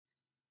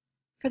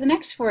For the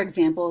next four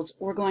examples,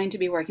 we're going to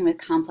be working with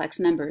complex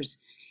numbers.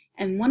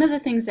 And one of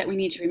the things that we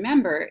need to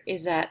remember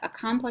is that a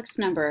complex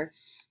number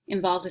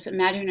involves this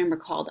imaginary number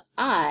called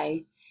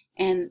I,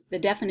 and the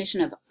definition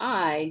of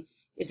I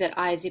is that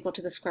I is equal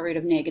to the square root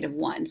of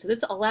 -1. So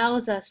this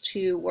allows us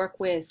to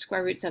work with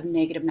square roots of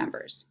negative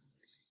numbers.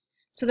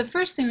 So the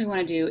first thing we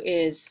want to do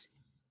is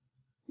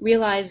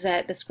realize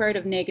that the square root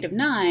of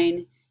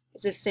 -9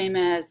 is the same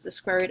as the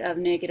square root of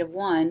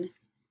 -1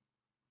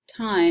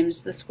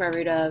 times the square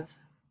root of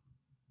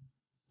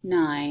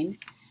 9,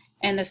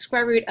 and the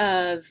square root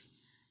of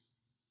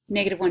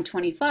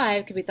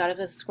 -125 can be thought of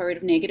as the square root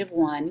of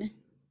 -1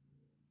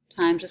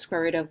 times the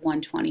square root of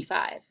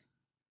 125.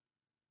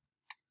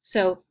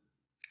 So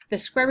the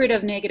square root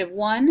of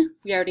 -1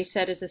 we already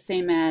said is the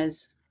same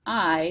as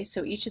I,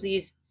 so each of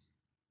these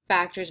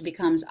factors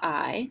becomes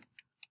I.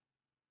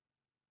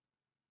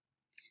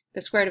 The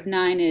square root of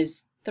 9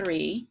 is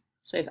 3,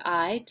 so we have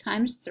I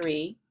times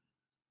 3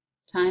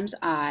 times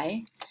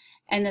I,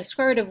 and the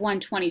square root of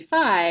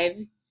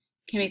 125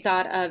 can be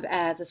thought of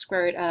as the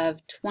square root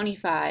of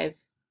 25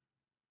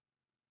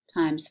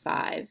 times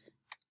 5.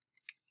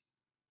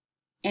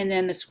 And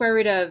then the square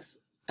root of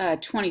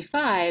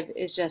 25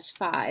 is just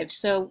 5.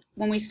 So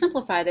when we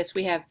simplify this,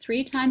 we have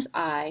 3 times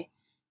I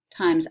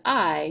times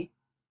 5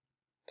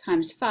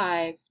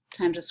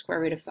 times the square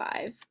root of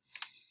 5.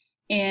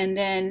 And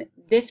then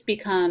this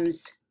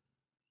becomes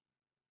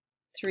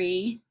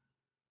 3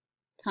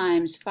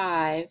 times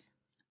 5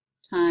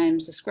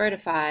 times the square root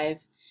of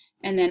 5.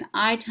 And then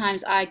I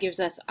times I gives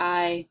us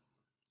I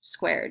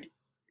squared.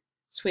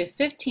 So we have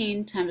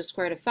 15 times the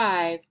square root of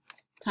 5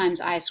 times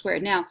I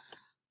squared. Now,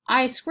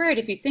 I squared,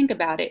 if you think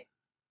about it,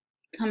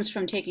 comes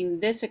from taking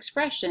this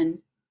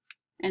expression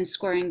and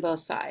squaring both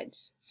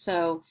sides.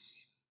 So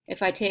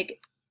if I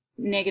take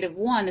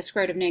 -1, the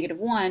square root of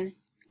 -1,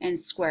 and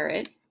square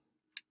it,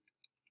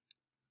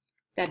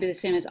 that'd be the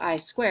same as I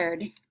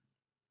squared.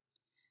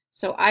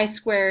 So I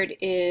squared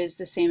is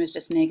the same as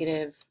just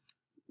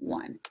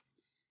 -1.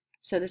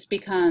 So this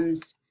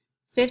becomes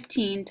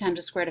 15 times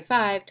the square root of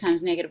 5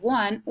 times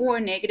 -1, or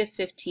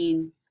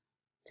 -15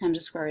 times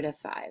the square root of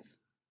 5.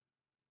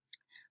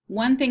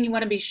 One thing you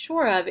want to be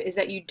sure of is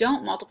that you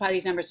don't multiply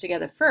these numbers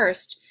together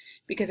first,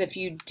 because if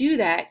you do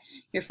that,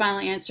 your final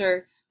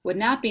answer would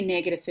not be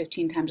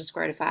 -15 times the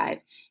square root of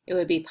 5. It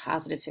would be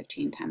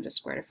 +15 times the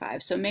square root of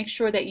 5. So make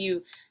sure that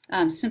you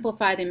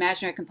simplify the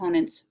imaginary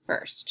components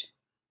first.